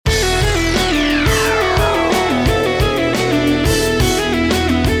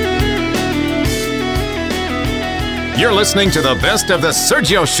You're listening to the best of the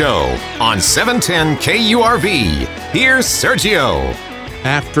Sergio Show on 710 KURV. Here's Sergio.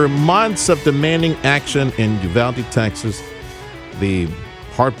 After months of demanding action in Uvalde, Texas, the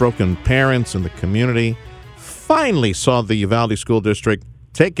heartbroken parents and the community finally saw the Uvalde School District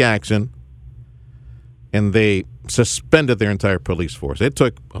take action, and they suspended their entire police force. It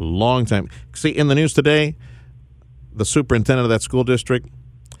took a long time. See, in the news today, the superintendent of that school district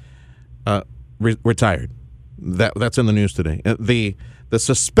retired. That's in the news today. The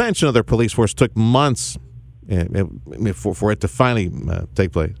suspension of their police force took months for it to finally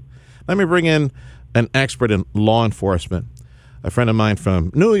take place. Let me bring in an expert in law enforcement, a friend of mine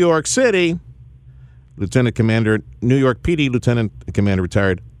from New York City, Lieutenant Commander, New York PD Lieutenant Commander,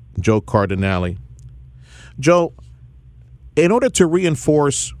 retired Joe Cardinale. Joe, in order to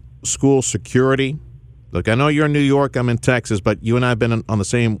reinforce school security, look, I know you're in New York, I'm in Texas, but you and I have been on the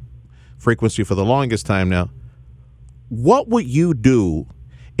same frequency for the longest time now. What would you do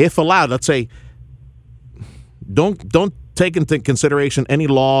if allowed? Let's say, don't take into consideration any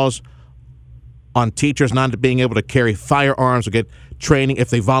laws on teachers not being able to carry firearms or get training if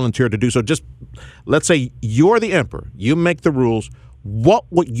they volunteer to do so. Just let's say you're the emperor. You make the rules. What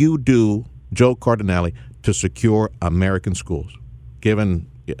would you do, Joe Cardinale, to secure American schools,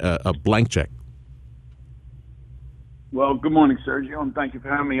 given a blank check? Well, good morning, Sergio, and thank you for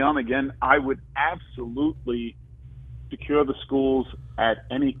having me on again. I would absolutely secure the schools at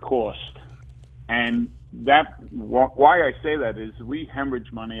any cost. And why I say that is we hemorrhage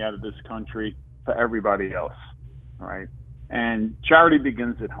money out of this country for everybody else, all right? And charity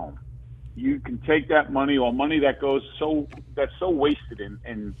begins at home. You can take that money or money that's so wasted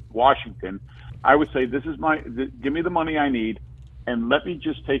in Washington. I would say give me the money I need, and let me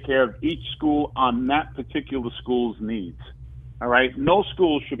just take care of each school on that particular school's needs. All right? No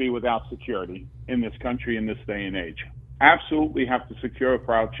school should be without security in this country in this day and age. Absolutely have to secure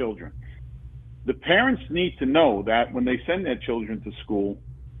for our children. The parents need to know that when they send their children to school,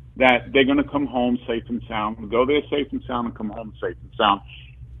 that they're going to come home safe and sound, go there safe and sound, and come home safe and sound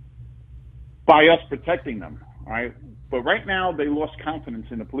by us protecting them. All right? But right now, they lost confidence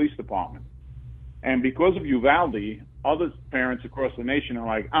in the police department. And because of Uvalde, other parents across the nation are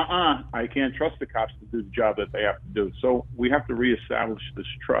like, I can't trust the cops to do the job that they have to do. So we have to reestablish this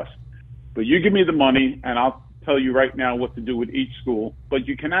trust. But you give me the money, and I'll tell you right now what to do with each school. But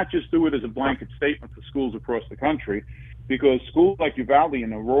you cannot just do it as a blanket statement for schools across the country, because schools like Uvalde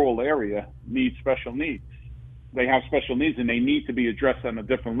in a rural area need special needs. They have special needs, and they need to be addressed on a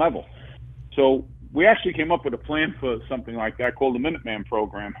different level. So we actually came up with a plan for something like that called the Minuteman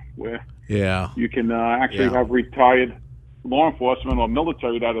program, where you can have retired law enforcement or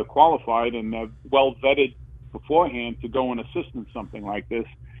military that are qualified and well vetted beforehand to go and assist in something like this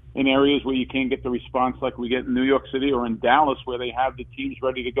in areas where you can't get the response like we get in New York City or in Dallas, where they have the teams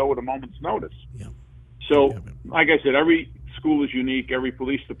ready to go at a moment's notice. Yeah. So, like I said, every school is unique, every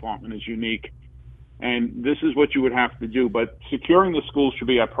police department is unique, and this is what you would have to do. But securing the schools should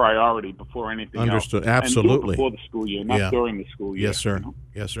be a priority before anything Understood. else. Absolutely. And do it before the school year, not during the school year. Yes, sir. You know?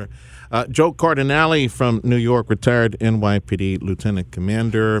 Yes, sir. Joe Cardinale from New York, retired NYPD Lieutenant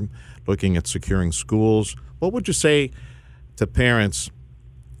Commander, looking at securing schools. What would you say to parents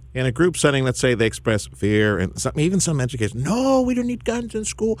in a group setting? Let's say they express fear, and even some educators. No, we don't need guns in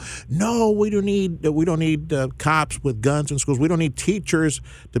school. No, we don't need cops with guns in schools. We don't need teachers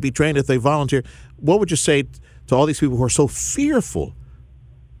to be trained if they volunteer. What would you say to all these people who are so fearful?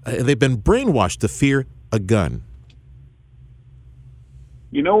 They've been brainwashed to fear a gun.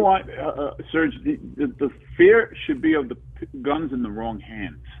 You know what, Serge? The fear should be of the guns in the wrong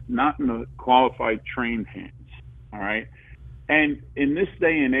hands, not in the qualified, trained hands. All right. And in this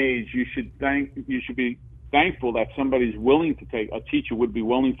day and age, you should be thankful that somebody's willing to a teacher would be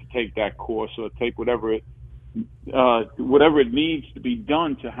willing to take that course or take whatever it needs to be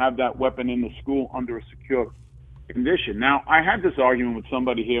done to have that weapon in the school under a secure condition. Now, I had this argument with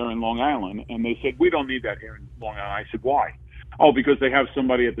somebody here in Long Island, and they said, we don't need that here in Long Island. I said, why? Oh, because they have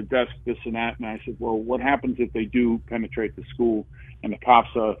somebody at the desk, this and that. And I said, well, what happens if they do penetrate the school and the cops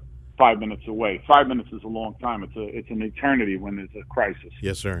are 5 minutes away? 5 minutes is a long time. It's an eternity when there's a crisis.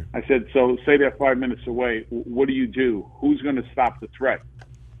 Yes, sir. I said, so say they're 5 minutes away. What do you do? Who's going to stop the threat?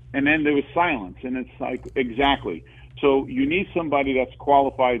 And then there was silence, and it's like, exactly. So you need somebody that's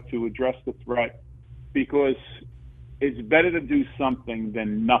qualified to address the threat, because it's better to do something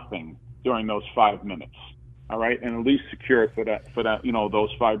than nothing during those 5 minutes. All right, and at least secure it for that those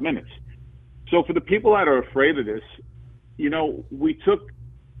 5 minutes. So for the people that are afraid of this, we took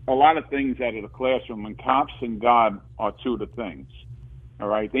a lot of things out of the classroom, and cops and God are two of the things. All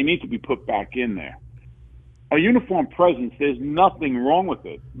right, they need to be put back in there. a uniform presence, there's nothing wrong with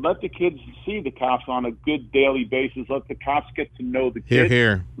it. Let the kids see the cops on a good daily basis. Let the cops get to know the kids.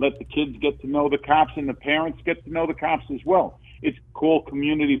 Here. Let the kids get to know the cops, and the parents get to know the cops as well. It's called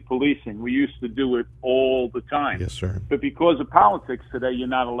community policing. We used to do it all the time. Yes, sir. But because of politics today, you're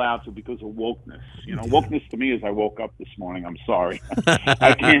not allowed to because of wokeness. Wokeness to me is I woke up this morning. I'm sorry.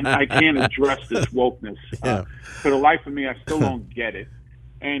 I can't address this wokeness. For the life of me, I still don't get it.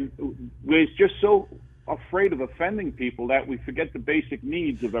 And we're just so afraid of offending people that we forget the basic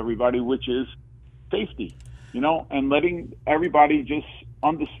needs of everybody, which is safety, and letting everybody just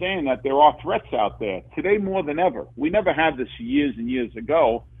understand that there are threats out there today more than ever. We never had this years and years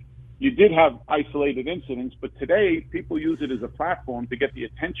ago. You did have isolated incidents, but today people use it as a platform to get the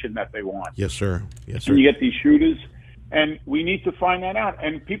attention that they want. Yes, sir. Yes, sir. And you get these shooters, and we need to find that out.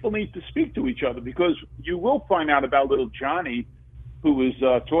 And people need to speak to each other, because you will find out about little Johnny, who was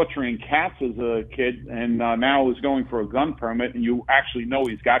torturing cats as a kid, and now is going for a gun permit, and you actually know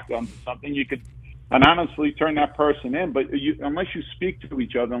he's got guns or something. You could anonymously turn that person in, but unless you speak to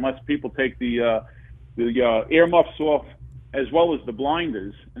each other, unless people take the earmuffs off as well as the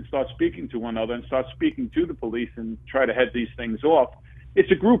blinders and start speaking to one another and start speaking to the police and try to head these things off,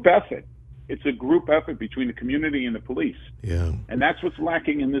 it's a group effort. It's a group effort between the community and the police. Yeah. And that's what's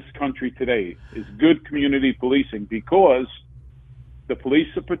lacking in this country today, is good community policing, because the police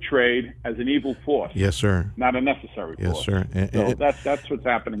are portrayed as an evil force. Yes, sir. Not a necessary force. Yes, sir. So that's what's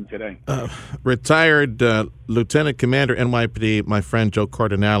happening today. Retired Lieutenant Commander NYPD, my friend Joe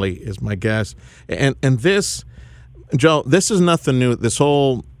Cardinale, is my guest. And this, Joe, this is nothing new. This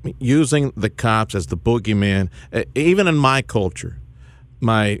whole using the cops as the boogeyman, even in my culture,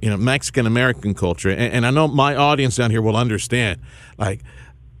 my Mexican American culture, and I know my audience down here will understand, like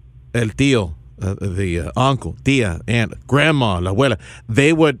el tío, the uncle, tia, aunt, grandma, la abuela,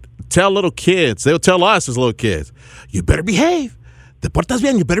 they would tell little kids, they would tell us as little kids, you better behave. Te portas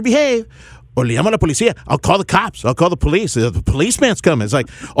bien, you better behave. Or le llamo a la policía. I'll call the cops. I'll call the police. The policeman's coming. It's like,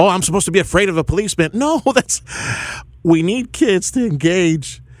 oh, I'm supposed to be afraid of a policeman. No, we need kids to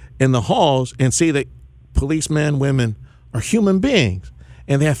engage in the halls and see that policemen, women are human beings,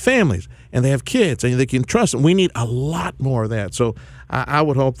 and they have families, and they have kids, and they can trust them. We need a lot more of that. So I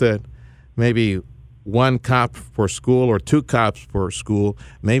would hope that maybe one cop for school or two cops for school,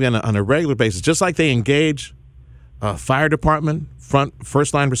 maybe on a regular basis, just like they engage fire department,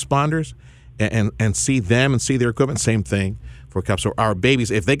 first line responders, and see them and see their equipment. Same thing for cops. So our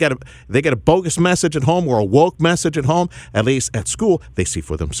babies, if they get a bogus message at home or a woke message at home, at least at school, they see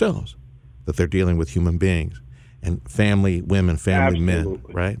for themselves that they're dealing with human beings and family women, family men,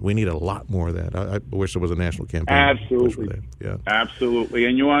 right? We need a lot more of that. I wish there was a national campaign. Absolutely. Yeah. Absolutely.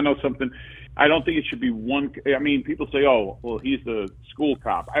 And you want to know something? I don't think it should be one. I mean, people say, oh, well, he's the school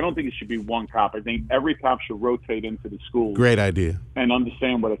cop. I don't think it should be one cop. I think every cop should rotate into the schools. Great idea. And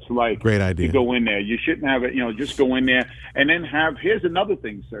understand what it's like. Great idea. To go in there. You shouldn't have it, just go in there and then here's another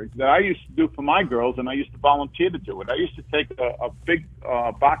thing, sir, that I used to do for my girls, and I used to volunteer to do it. I used to take a big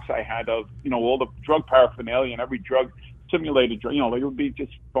box I had of, all the drug paraphernalia and every drug simulated drug, it would be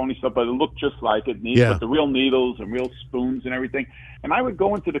just phony stuff, but it looked just like it. But the real needles and real spoons and everything. And I would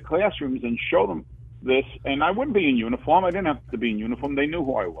go into the classrooms and show them this, and I wouldn't be in uniform. I didn't have to be in uniform. They knew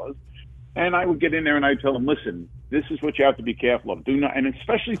who I was. And I would get in there and I'd tell them, listen, this is what you have to be careful of. Do not, and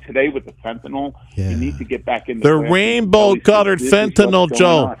especially today with the fentanyl, you need to get back in the rainbow-colored fentanyl,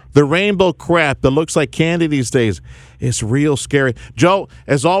 Joe. The rainbow crap that looks like candy these days. It's real scary. Joe,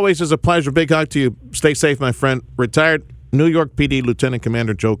 as always, it's a pleasure. Big hug to you. Stay safe, my friend. Retired New York PD Lieutenant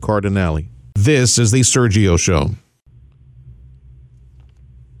Commander Joe Cardinale. This is the Sergio Show.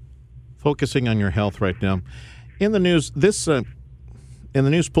 Focusing on your health right now. In the news, in the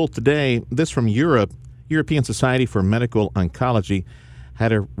news poll today, this from Europe, European Society for Medical Oncology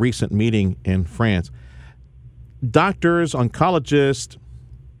had a recent meeting in France. Doctors, oncologists,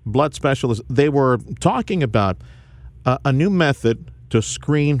 blood specialists, they were talking about a new method to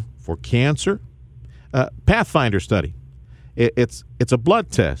screen for cancer. Pathfinder study. It's a blood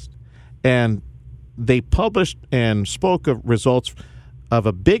test, and they published and spoke of results of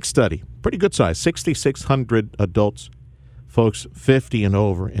a big study, pretty good size, 6,600 adults, folks 50 and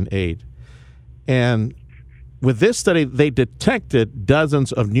over in age. And with this study, they detected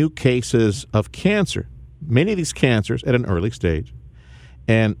dozens of new cases of cancer, many of these cancers at an early stage,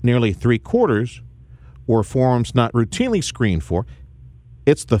 and nearly 3/4 were forms not routinely screened for.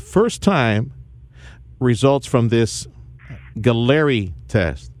 It's the first time results from this Galleri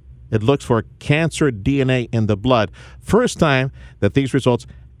test. It looks for cancer DNA in the blood. First time that these results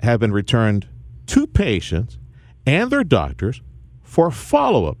have been returned to patients and their doctors for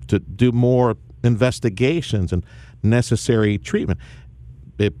follow-up to do more investigations and necessary treatment.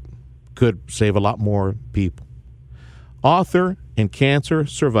 It could save a lot more people. Author and cancer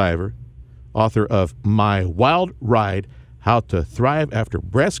survivor, author of My Wild Ride, How to Thrive After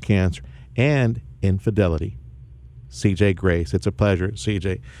Breast Cancer and Infidelity, C.J. Grace. It's a pleasure,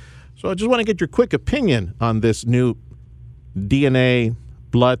 C.J. So I just want to get your quick opinion on this new DNA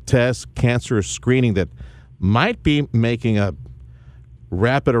blood test cancer screening that might be making a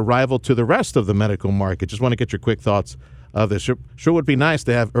rapid arrival to the rest of the medical market. Just want to get your quick thoughts of this. Sure would be nice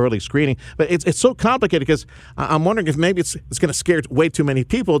to have early screening, but it's so complicated because I'm wondering if maybe it's going to scare way too many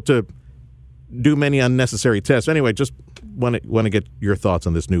people to do many unnecessary tests. Anyway, just want to get your thoughts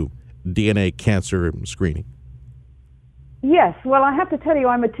on this new DNA cancer screening. Yes, well, I have to tell you,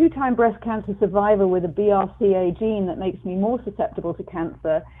 I'm a 2-time breast cancer survivor with a BRCA gene that makes me more susceptible to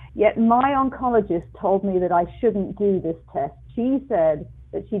cancer, yet my oncologist told me that I shouldn't do this test. She said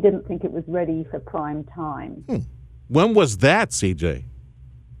that she didn't think it was ready for prime time. When was that, CJ?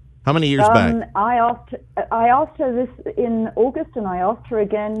 How many years back? I asked her this in August, and I asked her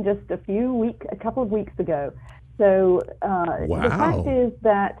again just a couple of weeks ago. So wow. The fact is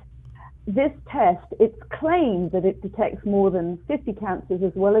that this test, it's claimed that it detects more than 50 cancers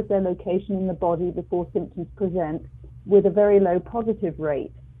as well as their location in the body before symptoms present, with a very low positive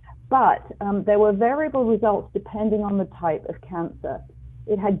rate. But there were variable results depending on the type of cancer.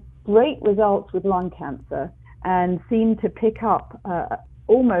 It had great results with lung cancer and seemed to pick up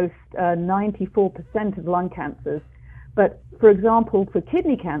almost 94% of lung cancers. But for example, for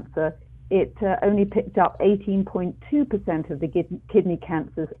kidney cancer, it only picked up 18.2% of the kidney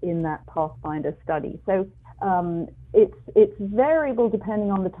cancers in that Pathfinder study. So it's variable depending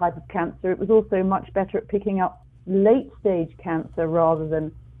on the type of cancer. It was also much better at picking up late-stage cancer rather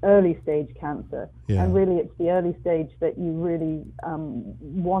than early-stage cancer. Yeah. And really, it's the early stage that you really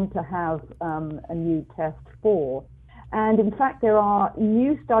want to have a new test for. And in fact, there are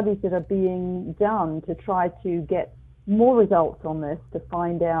new studies that are being done to try to get more results on this to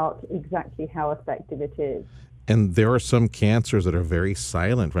find out exactly how effective it is. And there are some cancers that are very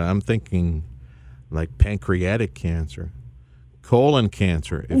silent. I'm thinking like pancreatic cancer, colon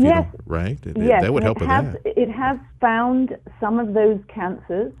cancer, if yes. Right? Yes, that would help with that. It has found some of those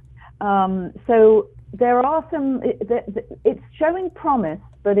cancers. So there are some, it's showing promise,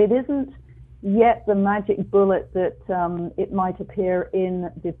 but it isn't yet the magic bullet that it might appear in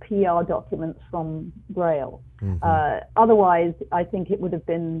the PR documents from Grail. Mm-hmm. Otherwise, I think it would have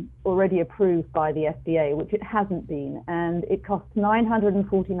been already approved by the FDA, which it hasn't been. And it costs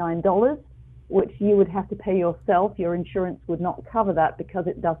 $949, which you would have to pay yourself. Your insurance would not cover that because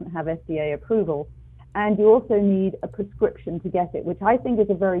it doesn't have FDA approval. And you also need a prescription to get it, which I think is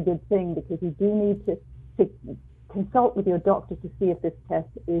a very good thing because you do need to consult with your doctor to see if this test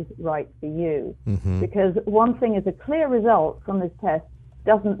is right for you. Mm-hmm. Because one thing is a clear result from this test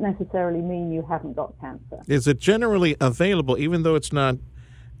doesn't necessarily mean you haven't got cancer. Is it generally available, even though it's not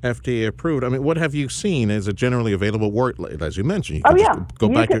FDA approved? I mean, what have you seen? Is it generally available? As you mentioned, you can just go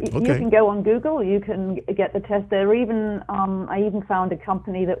back. You can go on Google. You can get the test there. Even I even found a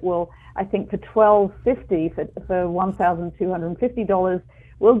company that will, I think, for $1,250 for $1,250,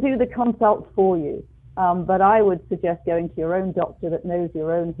 will do the consult for you. But I would suggest going to your own doctor that knows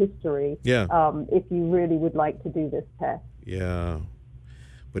your own history. Yeah. If you really would like to do this test. Yeah.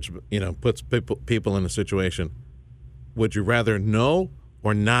 Which puts people in a situation. Would you rather know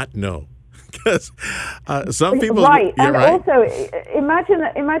or not know? Because some people, right, and right. Also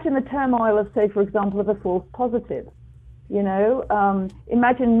imagine the turmoil of, say, for example, of a false positive.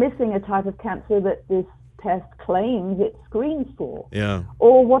 Imagine missing a type of cancer that this test claims it screens for. Yeah.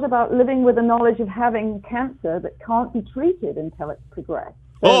 Or what about living with the knowledge of having cancer that can't be treated until it's progressed?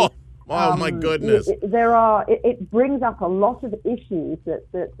 So, oh my goodness! It brings up a lot of issues that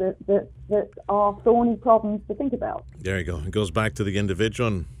are thorny problems to think about. There you go. It goes back to the individual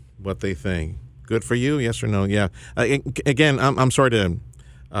and what they think. Good for you? Yes or no? Yeah. Again, I'm sorry to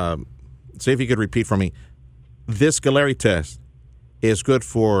see if you could repeat for me. This Galleri test is good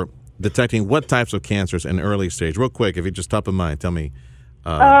for detecting what types of cancers in early stage. Real quick, if you just top of mind, tell me.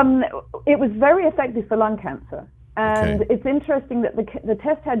 It was very effective for lung cancer. And Okay. It's interesting that the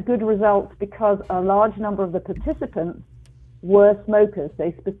test had good results because a large number of the participants were smokers.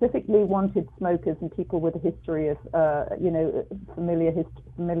 They specifically wanted smokers and people with a history of,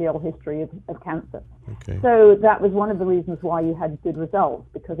 familial history of cancer. Okay. So that was one of the reasons why you had good results,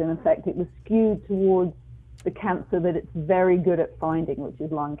 because in effect it was skewed towards the cancer that it's very good at finding, which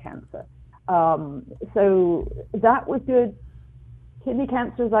is lung cancer. So that was good. Kidney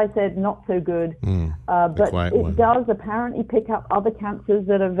cancer, as I said, not so good, but it does apparently pick up other cancers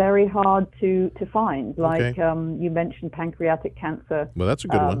that are very hard to find, like you mentioned pancreatic cancer. Well, that's a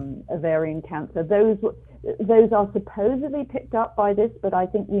good one. Ovarian cancer. Those are supposedly picked up by this, but I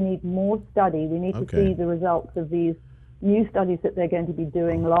think we need more study. We need to see the results of these new studies that they're going to be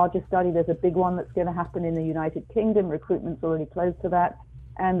doing. Larger study. There's a big one that's going to happen in the United Kingdom. Recruitment's already closed to that.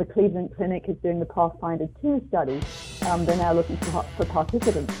 And the Cleveland Clinic is doing the Pathfinder 2 study. They're now looking for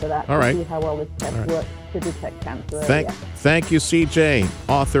participants for that to see how well this test works to detect cancer. Thank you, CJ,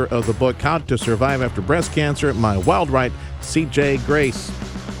 author of the book How to Survive After Breast Cancer. My wild ride, CJ Grace.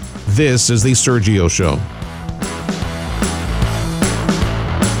 This is the Sergio Show.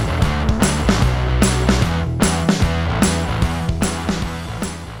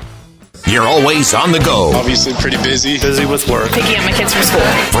 You're always on the go. Obviously pretty busy. Busy with work. Picking up my kids from school.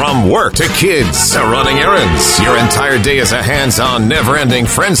 From work to kids to running errands, your entire day is a hands-on, never-ending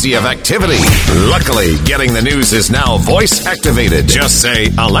frenzy of activity. Luckily, getting the news is now voice-activated. Just say,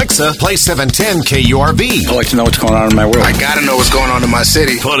 Alexa, play 710 KURV. I like to know what's going on in my world. I gotta know what's going on in my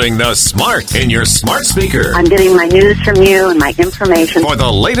city. Putting the smart in your smart speaker. I'm getting my news from you and my information. For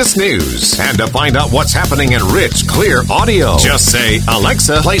the latest news and to find out what's happening in rich, clear audio, just say,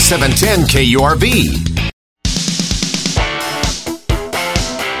 Alexa, play 710 KURV.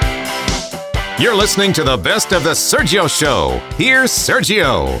 You're listening to the best of the Sergio Show. Here's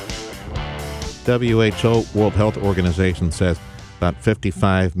Sergio. WHO, World Health Organization, says about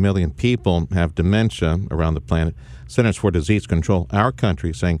 55 million people have dementia around the planet. Centers for Disease Control, our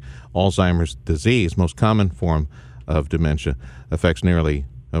country, saying Alzheimer's disease, most common form of dementia, affects nearly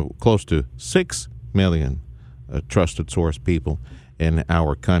close to 6 million trusted source people in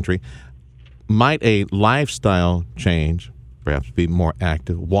our country. Might a lifestyle change, perhaps be more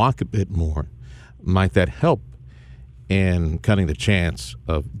active, walk a bit more, might that help in cutting the chance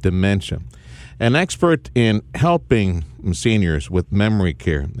of dementia? An expert in helping seniors with memory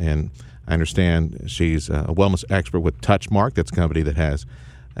care, and I understand she's a wellness expert with Touchmark. That's a company that has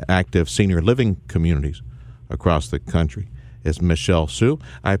active senior living communities across the country, is Michelle Sue.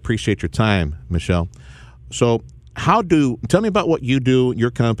 I appreciate your time, Michelle. So tell me about what you do,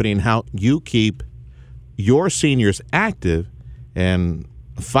 your company, and how you keep your seniors active and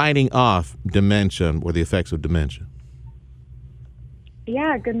fighting off dementia or the effects of dementia.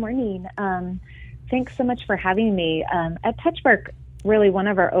 Yeah, good morning. Thanks so much for having me. At Touchmark, really one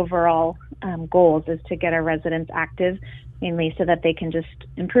of our overall goals is to get our residents active, mainly so that they can just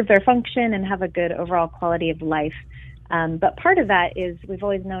improve their function and have a good overall quality of life. But part of that is we've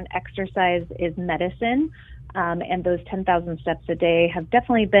always known exercise is medicine. And those 10,000 steps a day have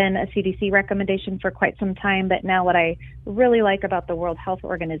definitely been a CDC recommendation for quite some time. But now what I really like about the World Health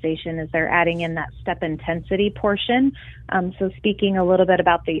Organization is they're adding in that step intensity portion. So speaking a little bit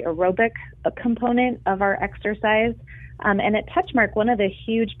about the aerobic component of our exercise. And at Touchmark, one of the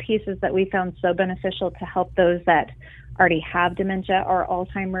huge pieces that we found so beneficial to help those that already have dementia or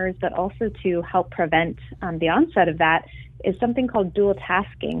Alzheimer's, but also to help prevent the onset of that, is something called dual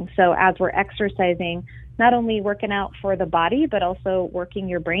tasking. So as we're exercising, not only working out for the body, but also working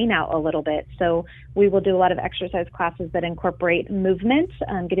your brain out a little bit. So we will do a lot of exercise classes that incorporate movement,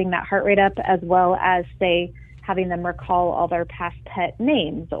 getting that heart rate up, as well as, say, having them recall all their past pet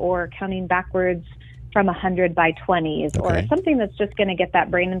names or counting backwards from 100 by 20s, or something that's just going to get that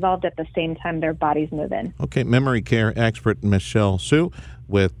brain involved at the same time their body's moving. Okay, memory care expert Michelle Sue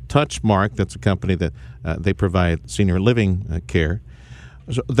with Touchmark. That's a company that they provide senior living care.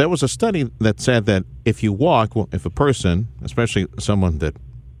 So there was a study that said that if you walk, if a person, especially someone that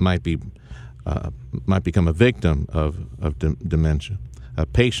might become a victim of dementia, a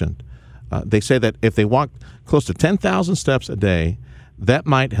patient, they say that if they walk close to 10,000 steps a day, that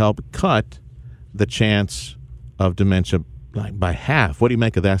might help cut the chance of dementia by half. What do you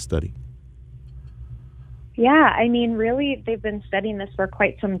make of that study? Yeah, I mean, really, they've been studying this for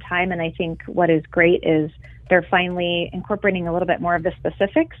quite some time, and I think what is great is they're finally incorporating a little bit more of the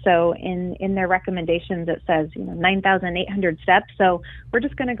specifics. So in their recommendations, it says 9,800 steps. So we're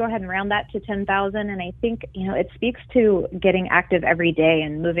just going to go ahead and round that to 10,000. And I think it speaks to getting active every day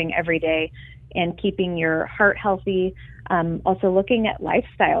and moving every day and keeping your heart healthy. Also looking at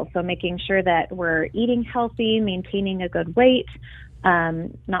lifestyle, so making sure that we're eating healthy, maintaining a good weight,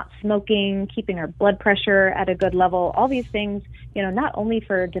 not smoking, keeping our blood pressure at a good level, all these things, not only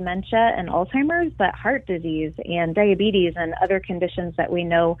for dementia and Alzheimer's, but heart disease and diabetes and other conditions that we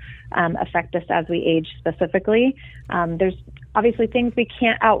know affect us as we age specifically. There's obviously things we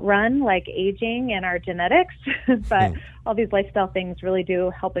can't outrun, like aging and our genetics, but all these lifestyle things really do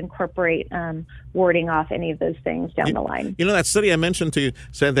help incorporate warding off any of those things down the line. That study I mentioned to you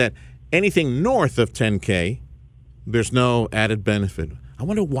said that anything north of 10K, there's no added benefit. I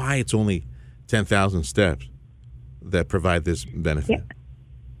wonder why it's only 10,000 steps that provide this benefit.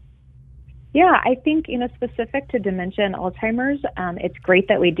 Yeah, I think, specific to dementia and Alzheimer's, it's great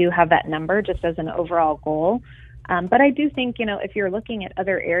that we do have that number just as an overall goal. But I do think, if you're looking at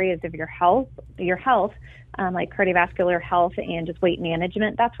other areas of your health, like cardiovascular health and just weight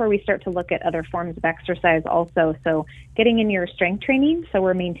management, that's where we start to look at other forms of exercise also. So getting in your strength training, so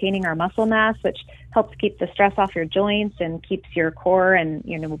we're maintaining our muscle mass, which helps keep the stress off your joints and keeps your core and,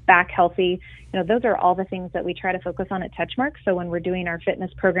 back healthy. Those are all the things that we try to focus on at Touchmark. So when we're doing our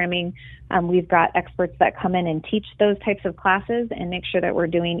fitness programming, we've got experts that come in and teach those types of classes and make sure that we're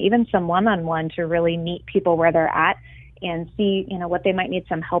doing even some one-on-one to really meet people where they're at and see, what they might need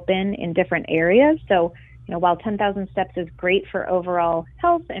some help in different areas. So, while 10,000 steps is great for overall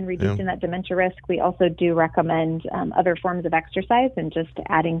health and reducing that dementia risk, we also do recommend other forms of exercise and just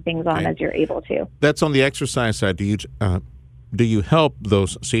adding things on as you're able to. That's on the exercise side. Do you help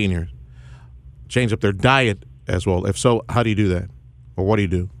those seniors change up their diet as well? If so, how do you do that? Or what do you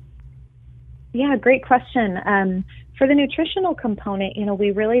do? Yeah, great question. For the nutritional component,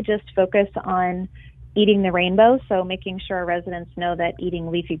 we really just focus on eating the rainbow. So making sure our residents know that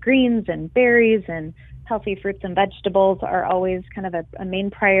eating leafy greens and berries and healthy fruits and vegetables are always kind of a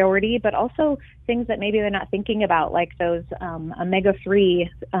main priority, but also things that maybe they're not thinking about, like those omega-3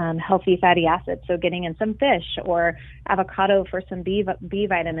 healthy fatty acids. So getting in some fish or avocado for some B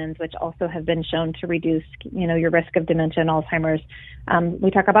vitamins, which also have been shown to reduce, your risk of dementia and Alzheimer's. We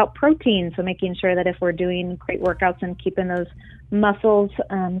talk about protein, so making sure that if we're doing great workouts and keeping those muscles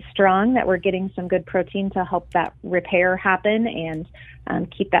strong, that we're getting some good protein to help that repair happen and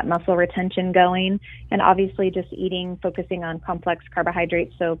keep that muscle retention going. And obviously just focusing on complex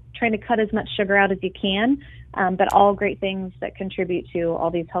carbohydrates, so trying to cut as much sugar out as you can, but all great things that contribute to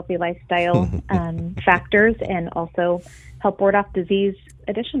all these healthy lifestyle factors and also help ward off disease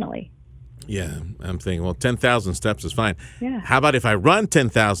additionally. Yeah, I'm thinking, 10,000 steps is fine. Yeah. How about if I run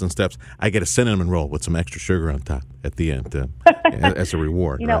 10,000 steps, I get a cinnamon roll with some extra sugar on top at the end as a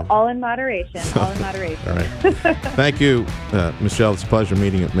reward? Right? All in moderation. All in moderation. All right. Thank you, Michelle. It's a pleasure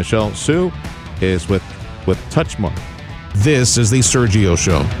meeting you. Michelle Sue is with Touchmark. This is the Sergio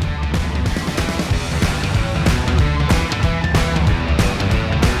Show.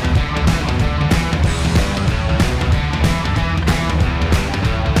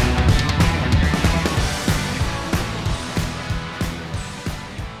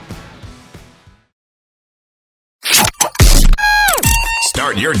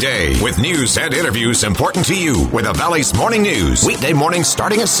 Start your day with news and interviews important to you with the Valley's Morning News. Weekday mornings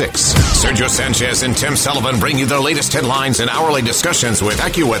starting at 6. Sergio Sanchez and Tim Sullivan bring you the latest headlines and hourly discussions with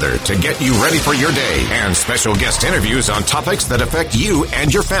AccuWeather to get you ready for your day. And special guest interviews on topics that affect you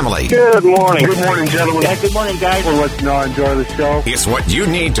and your family. Good morning. Good morning, gentlemen. Hey, good morning, guys. We'll let you know I enjoy the show. It's what you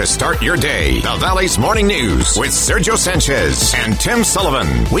need to start your day. The Valley's Morning News with Sergio Sanchez and Tim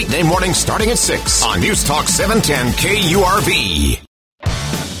Sullivan. Weekday mornings starting at 6 on News Talk 710 KURV.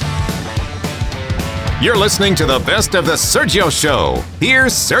 You're listening to the best of the Sergio Show.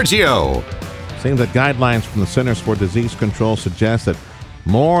 Here's Sergio. Seems that guidelines from the Centers for Disease Control suggest that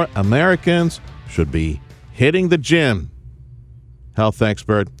more Americans should be hitting the gym. Health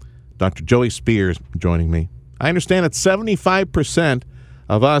expert Dr. Joey Spears joining me. I understand that 75%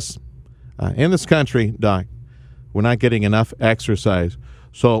 of us in this country, Doc, we're not getting enough exercise.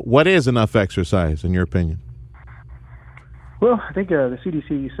 So what is enough exercise, in your opinion? Well, I think the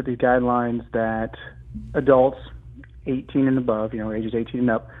CDC set these guidelines that adults 18 and above, ages 18 and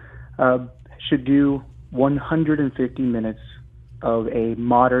up, should do 150 minutes of a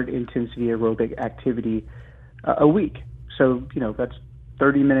moderate intensity aerobic activity a week. So, that's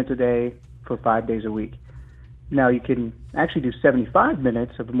 30 minutes a day for 5 days a week. Now, you can actually do 75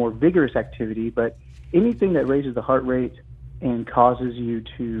 minutes of a more vigorous activity, but anything that raises the heart rate and causes you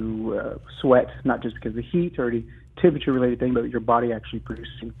to sweat, not just because of the heat or the temperature-related thing, but your body actually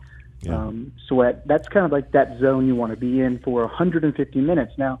producing sweat, that's kind of like that zone you want to be in for 150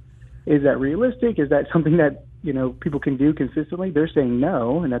 minutes. Now, is that realistic? Is that something that, people can do consistently? They're saying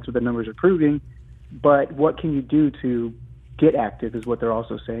no, and that's what the numbers are proving. But what can you do to get active is what they're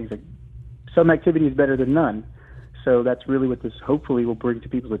also saying. Like, some activity is better than none. So that's really what this hopefully will bring to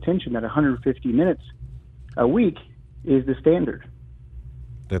people's attention, that 150 minutes a week is the standard.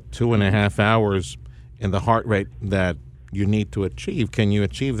 That 2.5 hours in the heart rate that you need to achieve. Can you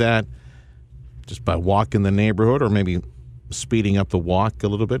achieve that just by walking the neighborhood, or maybe speeding up the walk a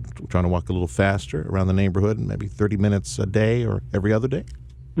little bit, trying to walk a little faster around the neighborhood, maybe 30 minutes a day or every other day?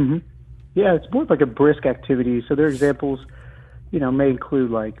 Mm-hmm. Yeah, it's more like a brisk activity. So their examples, may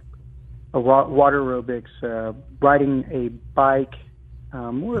include like water aerobics, riding a bike,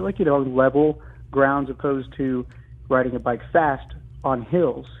 more like, level grounds opposed to riding a bike fast on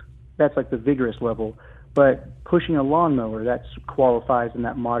hills. That's like the vigorous level. But pushing a lawnmower, that qualifies in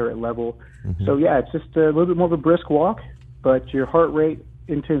that moderate level. Mm-hmm. So, yeah, it's just a little bit more of a brisk walk, but your heart rate,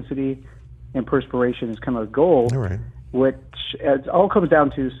 intensity, and perspiration is kind of a goal, all right, which it all comes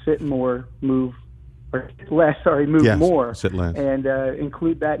down to sit more, move more, sit less, and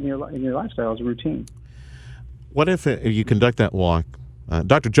include that in your lifestyle as a routine. What if you conduct that walk?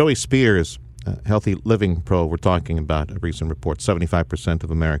 Dr. Joey Spears, Healthy Living Pro, we're talking about a recent report, 75%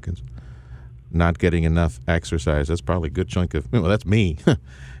 of Americans not getting enough exercise. That's probably a good chunk of, that's me, and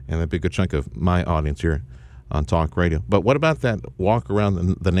that'd be a good chunk of my audience here on Talk Radio. But what about that walk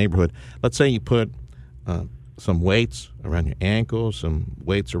around the neighborhood? Let's say you put some weights around your ankles, some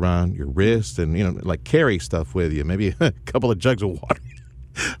weights around your wrist, and like carry stuff with you. Maybe a couple of jugs of water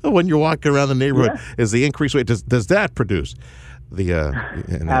when you're walking around the neighborhood. Yeah. Is the increased weight? Does that produce the?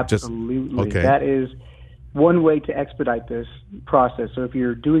 Absolutely. Okay. That is one way to expedite this process. So if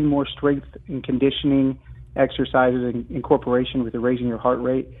you're doing more strength and conditioning exercises in incorporation with the raising your heart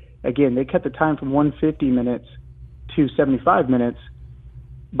rate, again, they cut the time from 150 minutes to 75 minutes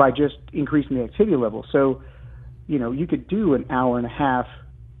by just increasing the activity level. So, you could do an hour and a half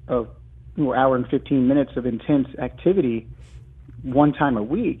of, hour and 15 minutes of intense activity one time a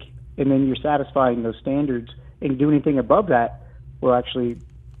week, and then you're satisfying those standards, and do anything above that will actually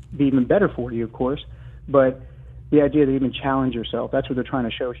be even better for you, of course. But the idea to even challenge yourself, that's what they're trying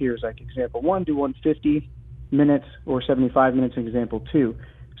to show here, is like example 1, do 150 minutes or 75 minutes in example 2.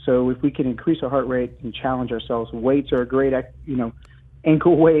 So if we can increase our heart rate and challenge ourselves, weights are a great,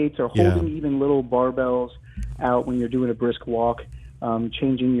 ankle weights, or holding even little barbells out when you're doing a brisk walk,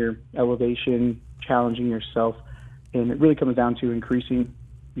 changing your elevation, challenging yourself. And it really comes down to increasing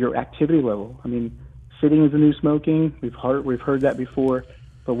your activity level. I mean, sitting is the new smoking. We've heard that before.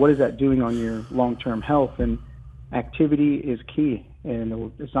 But what is that doing on your long-term health? And activity is key.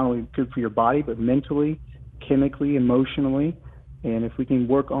 And it's not only good for your body, but mentally, chemically, emotionally. And if we can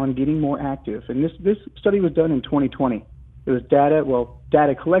work on getting more active. And this study was done in 2020. It was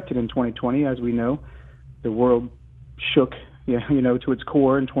data collected in 2020, as we know. The world shook, to its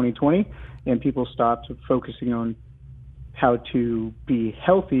core in 2020, and people stopped focusing on how to be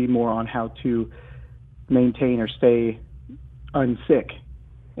healthy, more on how to maintain or stay unsick.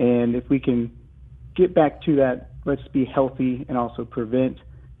 And if we can get back to that, let's be healthy and also prevent,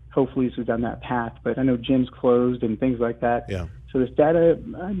 hopefully this is down that path. But I know gyms closed and things like that. Yeah. So this data,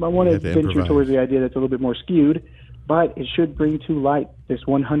 I want to venture towards the idea that's a little bit more skewed, but it should bring to light this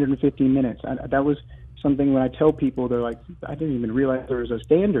 150 minutes. That was something when I tell people, they're like, I didn't even realize there was a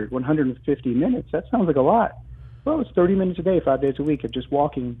standard, 150 minutes. That sounds like a lot. Well, it's 30 minutes a day, 5 days a week of just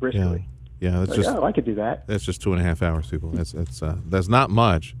walking briskly. Yeah, that's I could do that. That's just 2.5 hours, people. That's not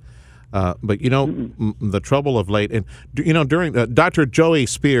much. But the trouble of late, and during Dr. Joey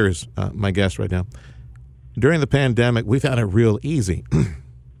Spears, my guest right now, during the pandemic, we've had it real easy.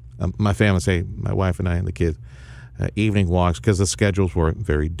 My family, my wife and I and the kids, evening walks, because the schedules were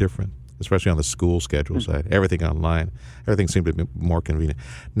very different, especially on the school schedule side. Everything online, everything seemed to be more convenient.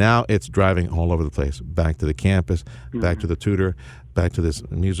 Now it's driving all over the place, back to the campus, back to the tutor, back to this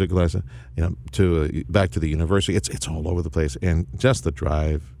music lesson, back to the university. It's all over the place, and just the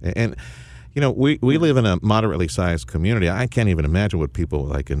drive. And we live in a moderately sized community. I can't even imagine what people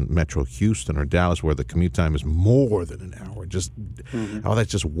like in Metro Houston or Dallas, where the commute time is more than an hour. Just how that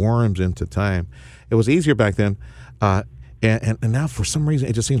just worms into time. It was easier back then, and now for some reason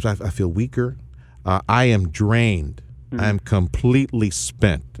it just seems I feel weaker. I am drained. I am completely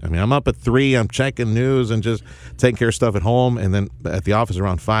spent. I mean, I'm up at 3. I'm checking news and just taking care of stuff at home, and then at the office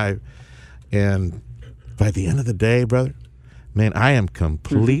around 5. And by the end of the day, brother, man, I am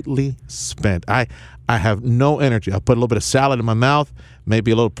completely spent. I have no energy. I'll put a little bit of salad in my mouth,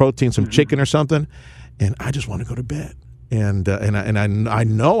 maybe a little protein, some chicken or something, and I just want to go to bed. And I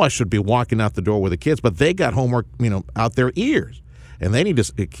know I should be walking out the door with the kids, but they got homework, out their ears, and they need to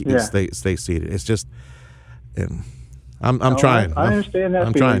stay seated. It's just, I'm trying. I understand that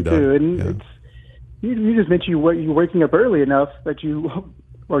I'm feeling trying, too, and you just mentioned you're waking up early enough that you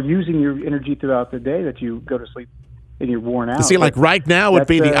are using your energy throughout the day that you go to sleep and you're worn out. You see, like right now would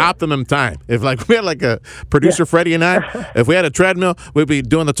be the optimum time. If like we had like a producer, Freddie and I, if we had a treadmill, we'd be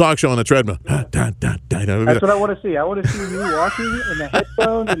doing the talk show on the treadmill. That's what I want to see. I want to see you walking in the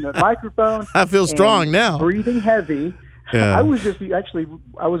headphones and the microphone. I feel strong now. Breathing heavy. Yeah. I was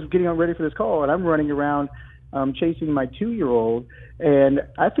getting ready for this call, and I'm running around chasing my 2-year-old, and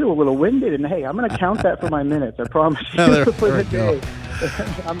I feel a little winded. And hey, I'm going to count that for my minutes. I promise you for the day.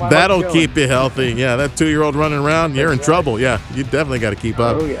 That'll keep you healthy. Yeah, that 2-year-old running around, you're in trouble. Yeah, you definitely got to keep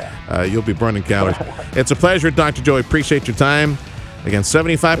up. Oh, yeah. You'll be burning calories. It's a pleasure, Dr. Joey. Appreciate your time. Again,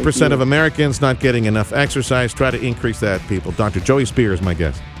 75% of Americans not getting enough exercise. Try to increase that, people. Dr. Joey Spears, my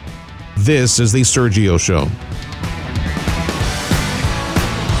guest. This is The Sergio Show.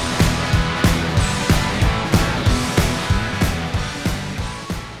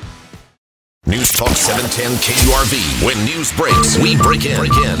 News Talk 710 KURV. When news breaks, we break in.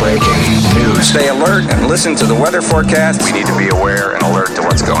 Breaking news. Stay alert and listen to the weather forecast. We need to be aware and alert to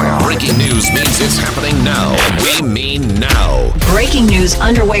what's going on. Breaking news means it's happening now, and we mean now. Breaking news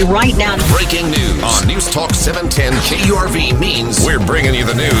underway right now. Breaking news on News Talk 710 KURV means we're bringing you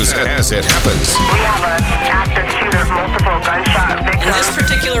the news as it happens. We have an active shooter, multiple gunshot victims. In this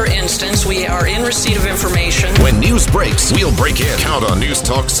particular instance, we are in receipt of information. When news breaks, we'll break in. Count on News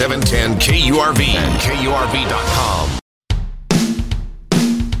Talk 710 KURV and KURV.com.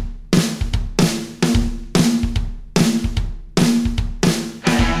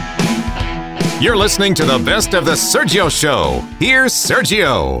 You're listening to the best of the Sergio Show. Here's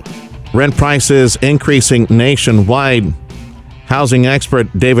Sergio. Rent prices increasing nationwide. Housing expert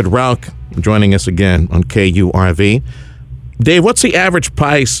David Rauch joining us again on KURV. Dave, what's the average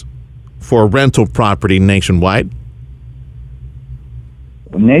price for a rental property nationwide?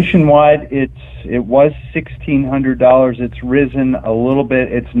 Nationwide, it was $1,600. It's risen a little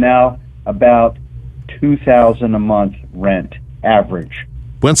bit. It's now about $2,000 a month rent average.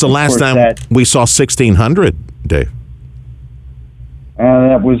 When's the last time we saw 1,600, Dave?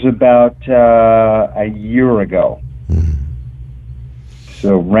 That was about a year ago. Mm-hmm.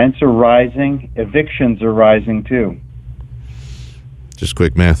 So rents are rising. Evictions are rising, too. Just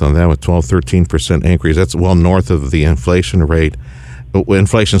quick math on that with 13% increase. That's well north of the inflation rate.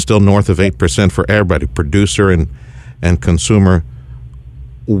 Inflation's still north of 8% for everybody, producer and consumer.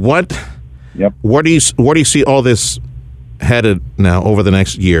 Where do you see all this headed now over the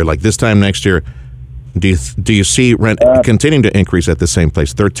next year? Like this time next year, do you see rent continuing to increase at the same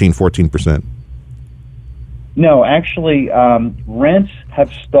place, 13-14%? No, actually, rents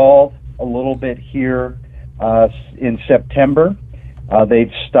have stalled a little bit here in September.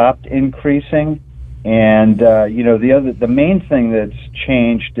 They've stopped increasing. And, the main thing that's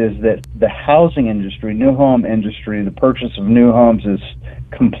changed is that the housing industry, new home industry, the purchase of new homes is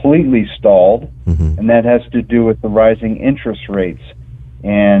completely stalled. Mm-hmm. And that has to do with the rising interest rates.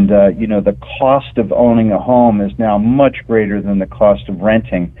 And, the cost of owning a home is now much greater than the cost of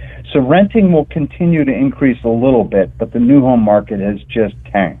renting. So renting will continue to increase a little bit, but the new home market has just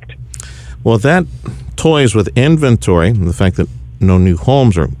tanked. Well, that toys with inventory, and the fact that no new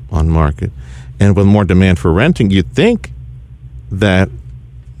homes are on market. And with more demand for renting, you'd think that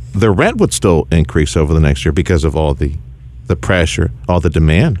the rent would still increase over the next year because of all the pressure, all the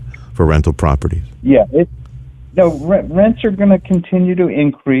demand for rental properties. Yeah, rents are going to continue to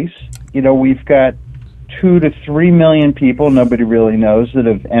increase. We've got 2 to 3 million people, nobody really knows, that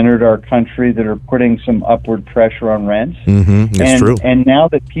have entered our country that are putting some upward pressure on rents. Mm-hmm, that's true. And now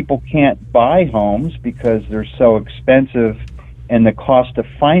that people can't buy homes because they're so expensive, and the cost to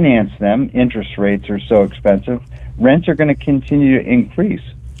finance them, interest rates are so expensive, rents are going to continue to increase.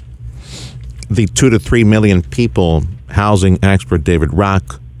 The 2 to 3 million people housing expert David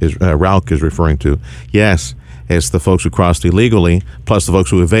Rauch is referring to, yes, it's the folks who crossed illegally, plus the folks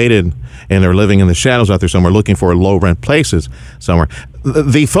who evaded and are living in the shadows out there somewhere looking for low-rent places somewhere.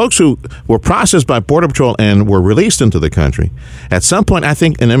 The folks who were processed by Border Patrol and were released into the country, at some point, I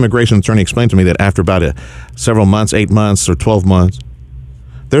think an immigration attorney explained to me that after about several months, 8 months or 12 months,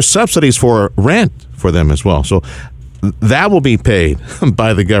 there's subsidies for rent for them as well. So that will be paid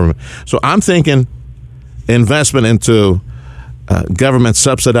by the government. So I'm thinking investment into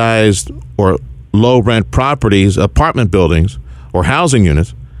government-subsidized or low-rent properties, apartment buildings, or housing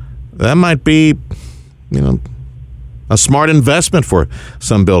units, that might be, a smart investment for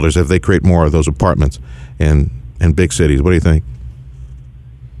some builders if they create more of those apartments in big cities. What do you think?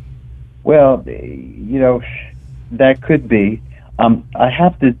 Well, that could be. I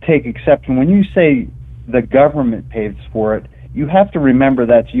have to take exception. When you say the government pays for it, you have to remember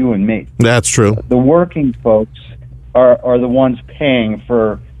that's you and me. That's true. The working folks are the ones paying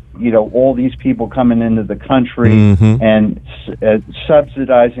for all these people coming into the country and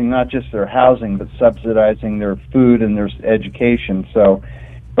subsidizing not just their housing, but subsidizing their food and their education. So,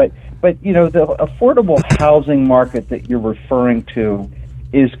 but the affordable housing market that you're referring to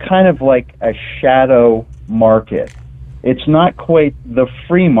is kind of like a shadow market. It's not quite the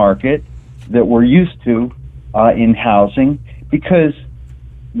free market that we're used to in housing, because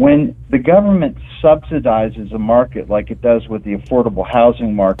when the government subsidizes a market like it does with the affordable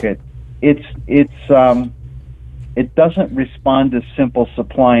housing market, it doesn't respond to simple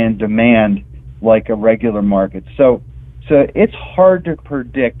supply and demand like a regular market. So it's hard to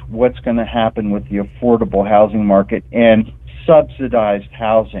predict what's going to happen with the affordable housing market and subsidized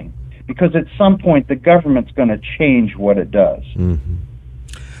housing, because at some point the government's going to change what it does. Mm-hmm.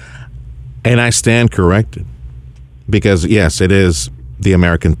 And I stand corrected, because yes, it is the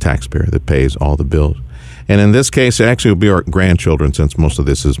American taxpayer that pays all the bills. And in this case, it actually will be our grandchildren, since most of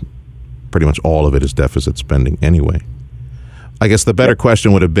this is pretty much all of it is deficit spending anyway. I guess the better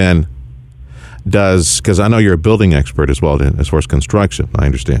question would have been, because I know you're a building expert as well, as far as construction, I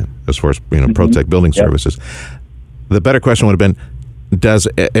understand, as far as Protect Building Services. The better question would have been, does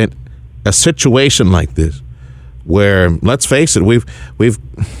a situation like this, where, let's face it, we've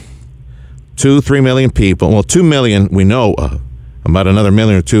 2-3 million people, well, 2 million we know of, about another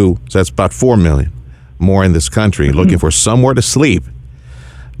million or two, so that's about 4 million more in this country looking for somewhere to sleep.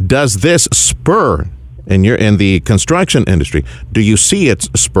 Does this spur, in the construction industry, do you see it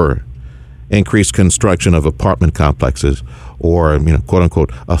spur increased construction of apartment complexes or, quote unquote,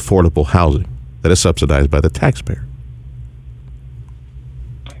 affordable housing that is subsidized by the taxpayer?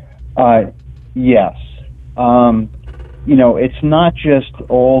 Yes. It's not just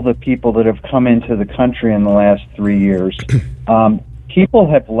all the people that have come into the country in the last 3 years. People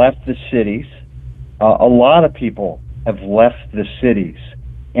have left the cities. A lot of people have left the cities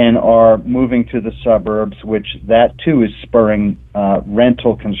and are moving to the suburbs, which that too is spurring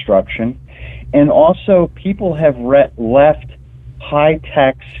rental construction. And also people have left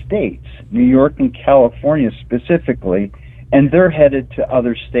high-tax states, New York and California specifically, and they're headed to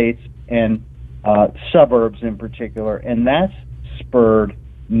other states and suburbs in particular, and that's spurred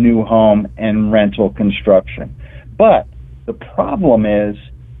new home and rental construction. But the problem is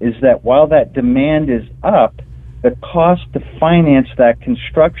that while that demand is up, the cost to finance that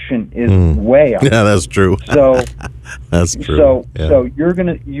construction is way up. Yeah, that's true. So that's true. So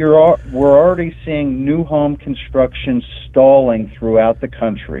we're already seeing new home construction stalling throughout the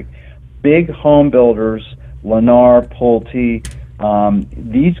country. Big home builders, Lennar, Pulte,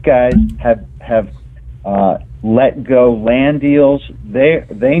 these guys have let go land deals.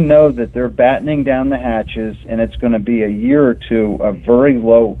 They know that they're battening down the hatches, and it's going to be a year or two of very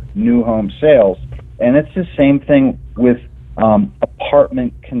low new home sales. And it's the same thing with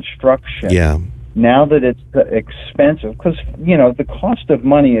apartment construction. Yeah. Now that it's expensive, because the cost of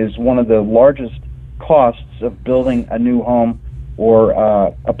money is one of the largest costs of building a new home or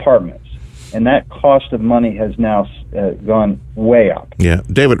apartments, and that cost of money has now gone way up. Yeah,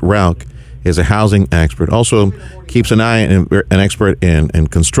 David Rauch is a housing expert. Also keeps an eye and an expert in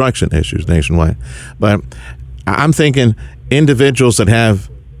construction issues nationwide. But I'm thinking individuals that have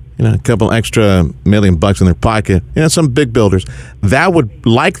a couple extra $1 million in their pocket, some big builders, that would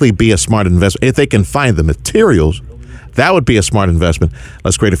likely be a smart investment if they can find the materials. That would be a smart investment.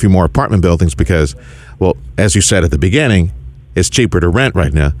 Let's create a few more apartment buildings because, well, as you said at the beginning, it's cheaper to rent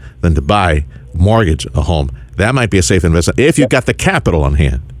right now than to buy, mortgage a home. That might be a safe investment if you've got the capital on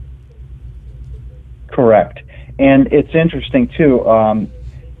hand. Correct. And it's interesting, too.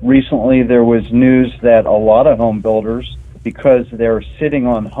 Recently, there was news that a lot of home builders, because they're sitting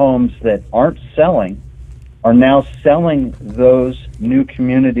on homes that aren't selling, are now selling those new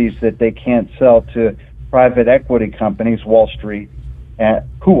communities that they can't sell to private equity companies, Wall Street,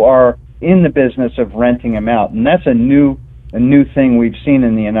 who are in the business of renting them out. And that's a new thing we've seen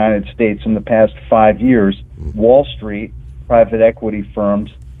in the United States in the past 5 years. Wall Street, private equity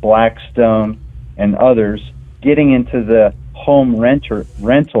firms, Blackstone, and others getting into the home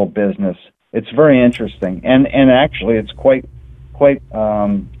rental business. It's very interesting, and actually, it's quite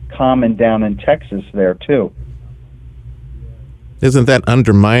common down in Texas there too. Isn't that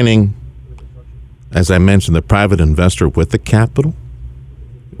undermining, as I mentioned, the private investor with the capital,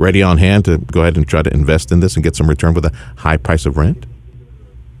 ready on hand to go ahead and try to invest in this and get some return with a high price of rent?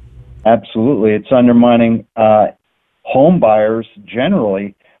 Absolutely, it's undermining home buyers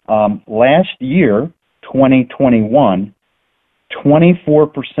generally. Last year, 2021.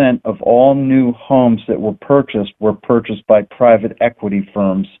 24% of all new homes that were purchased by private equity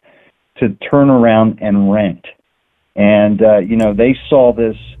firms to turn around and rent. And, they saw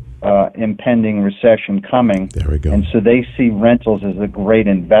this impending recession coming. There we go. And so they see rentals as a great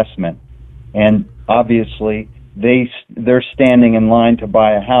investment. And obviously, they're standing in line to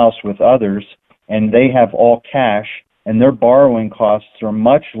buy a house with others, and they have all cash, and their borrowing costs are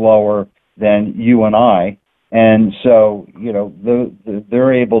much lower than you and I. And so,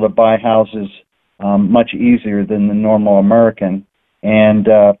 they're able to buy houses much easier than the normal American. And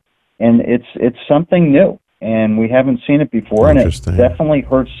it's something new, and we haven't seen it before, and it definitely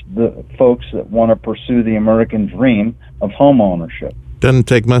hurts the folks that want to pursue the American dream of home ownership. Doesn't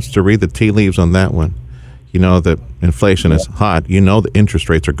take much to read the tea leaves on that one. You know that inflation is hot. You know the interest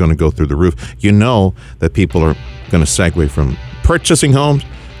rates are going to go through the roof. You know that people are going to segue from purchasing homes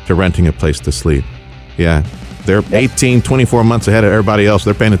to renting a place to sleep. Yeah, they're 18, 24 months ahead of everybody else.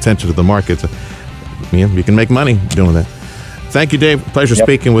 They're paying attention to the markets. You can make money doing that. Thank you, Dave. Pleasure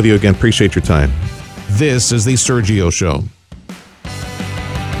speaking with you again. Appreciate your time. This is The Sergio Show.